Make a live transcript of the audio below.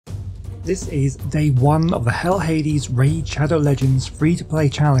This is day 1 of the Hell Hades Raid Shadow Legends free-to-play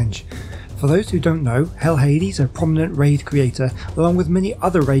challenge. For those who don't know, Hell Hades, a prominent raid creator, along with many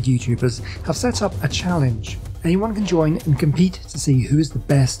other raid YouTubers, have set up a challenge. Anyone can join and compete to see who is the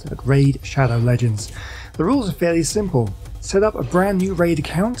best at Raid Shadow Legends. The rules are fairly simple. Set up a brand new raid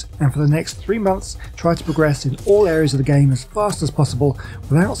account and for the next 3 months try to progress in all areas of the game as fast as possible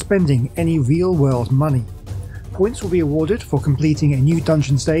without spending any real world money. Points will be awarded for completing a new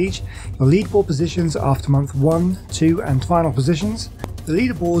dungeon stage, your leaderboard positions after month 1, 2 and final positions. The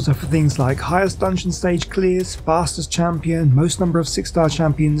leaderboards are for things like highest dungeon stage clears, fastest champion, most number of 6-star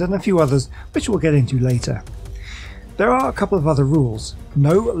champions and a few others which we'll get into later. There are a couple of other rules.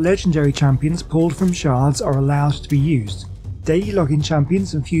 No legendary champions pulled from shards are allowed to be used. Daily login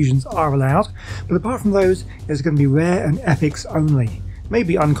champions and fusions are allowed, but apart from those there's going to be rare and epics only.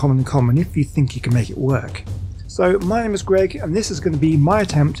 Maybe uncommon and common if you think you can make it work. So my name is Greg and this is going to be my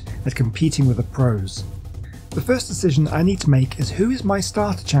attempt at competing with the pros. The first decision I need to make is who is my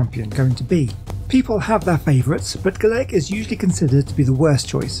starter champion going to be. People have their favourites, but Galek is usually considered to be the worst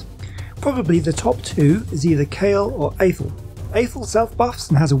choice. Probably the top 2 is either Kale or Aethel. Aethel self-buffs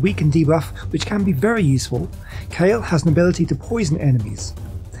and has a weaken debuff which can be very useful. Kale has an ability to poison enemies.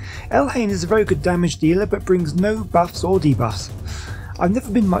 Elhain is a very good damage dealer but brings no buffs or debuffs. I've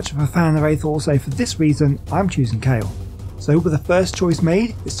never been much of a fan of Aethel, so for this reason I'm choosing Kale. So with the first choice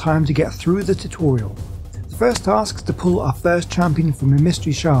made, it's time to get through the tutorial. The first task is to pull our first champion from a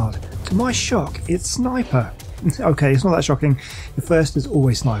mystery shard. To my shock, it's Sniper. Okay, it's not that shocking, the first is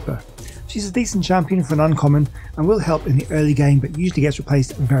always Sniper. She's a decent champion for an uncommon and will help in the early game but usually gets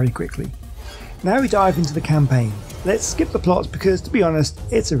replaced very quickly. Now we dive into the campaign. Let's skip the plot because to be honest,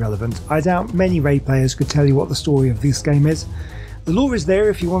 it's irrelevant. I doubt many raid players could tell you what the story of this game is. The lore is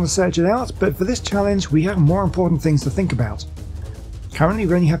there if you want to search it out, but for this challenge we have more important things to think about. Currently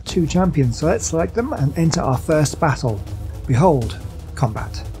we only have 2 champions, so let's select them and enter our first battle. Behold,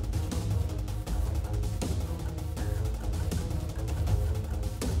 combat.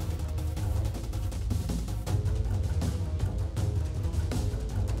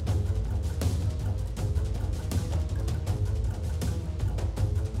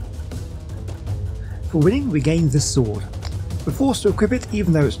 For winning we gain this sword. We're forced to equip it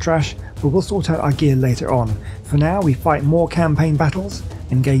even though it's trash, but we'll sort out our gear later on. For now we fight more campaign battles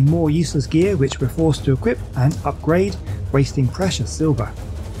and gain more useless gear which we're forced to equip and upgrade, wasting precious silver.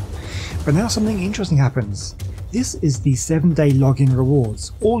 But now something interesting happens. This is the 7-day login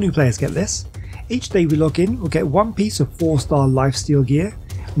rewards. All new players get this. Each day we log in we'll get 1 piece of 4-star lifesteal gear,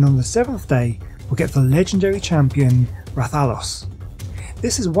 and on the 7th day we'll get the legendary champion Rathalos.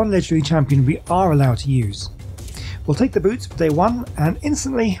 This is one legendary champion we are allowed to use. We'll take the boots for day 1 and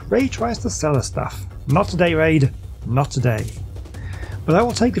instantly Raid tries to sell us stuff. Not today Raid, not today. But I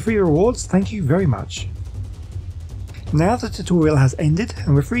will take the free rewards, thank you very much. Now the tutorial has ended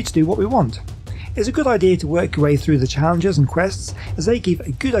and we're free to do what we want. It's a good idea to work your way through the challenges and quests as they give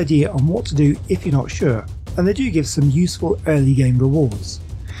a good idea on what to do if you're not sure, and they do give some useful early game rewards.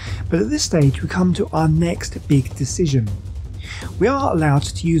 But at this stage we come to our next big decision. We are allowed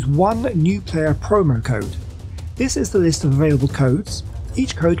to use one new player promo code. This is the list of available codes.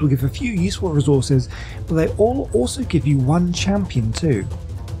 Each code will give a few useful resources, but they all also give you one champion too.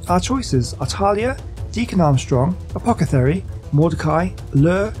 Our choices are Talia, Deacon Armstrong, Apothecary, Mordecai,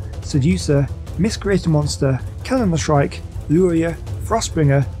 Lure, Seducer, Miscreated Monster, Kellen the Shrike, Luria,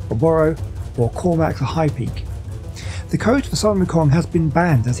 Frostbringer, Oboro, or Cormac the High Peak. The code for Solomon Kong has been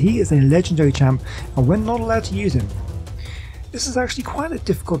banned as he is a legendary champ and we're not allowed to use him. This is actually quite a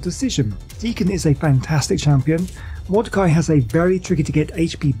difficult decision. Deacon is a fantastic champion, Mordecai has a very tricky to get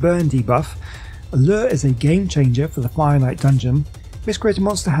HP burn debuff, Allure is a game changer for the Firelight dungeon, Miscreated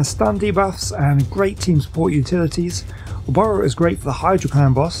Monster has stun debuffs and great team support utilities, Oboro is great for the Hydra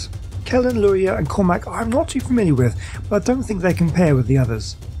clan boss, Kellen, Luria and Cormac I'm not too familiar with, but I don't think they compare with the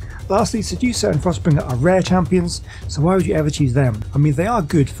others. Lastly, Seducer and Frostbringer are rare champions, so why would you ever choose them? I mean they are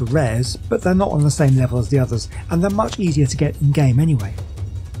good for rares, but they're not on the same level as the others, and they're much easier to get in game anyway.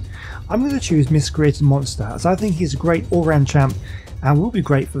 I'm going to choose Miscreated Monster as I think he's a great all-round champ and will be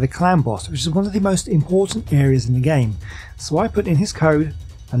great for the clan boss, which is one of the most important areas in the game, so I put in his code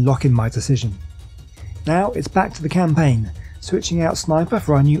and lock in my decision. Now it's back to the campaign, switching out Sniper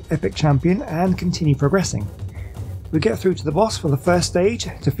for our new epic champion and continue progressing. We get through to the boss for the first stage,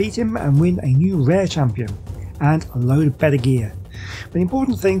 defeat him and win a new rare champion, and a load of better gear. But the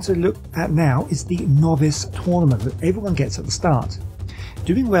important thing to look at now is the novice tournament that everyone gets at the start.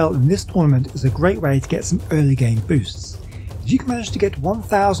 Doing well in this tournament is a great way to get some early game boosts. If you can manage to get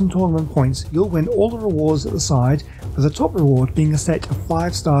 1000 tournament points, you'll win all the rewards at the side, with the top reward being a set of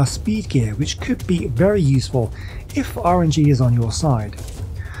 5-star speed gear, which could be very useful if RNG is on your side.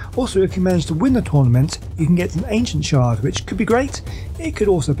 Also, if you manage to win the tournament, you can get an ancient shard, which could be great. It could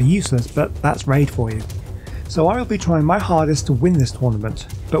also be useless, but that's raid for you. So I will be trying my hardest to win this tournament,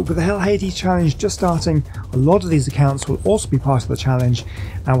 but with the Hell Hades challenge just starting, a lot of these accounts will also be part of the challenge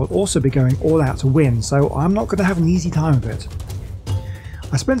and will also be going all out to win, so I'm not going to have an easy time of it.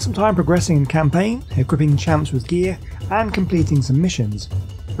 I spent some time progressing in campaign, equipping champs with gear and completing some missions.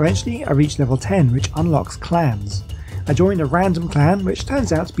 Eventually I reached level 10, which unlocks clans. I joined a random clan, which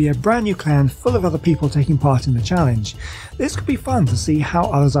turns out to be a brand new clan full of other people taking part in the challenge. This could be fun to see how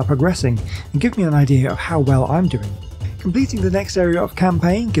others are progressing and give me an idea of how well I'm doing. Completing the next area of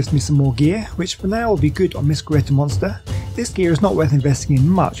campaign gives me some more gear, which for now will be good on Miss Greta Monster. This gear is not worth investing in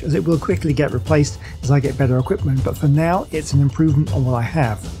much, as it will quickly get replaced as I get better equipment, but for now it's an improvement on what I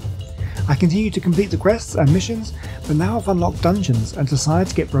have. I continue to complete the quests and missions, but now I've unlocked dungeons and decided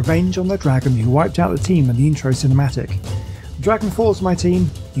to get revenge on the dragon who wiped out the team in the intro cinematic. The dragon falls my team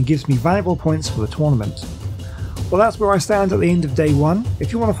and gives me valuable points for the tournament. Well, that's where I stand at the end of day 1.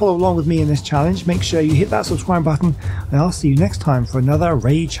 If you want to follow along with me in this challenge, make sure you hit that subscribe button, and I'll see you next time for another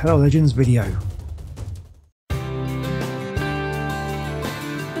Raid Shadow Legends video.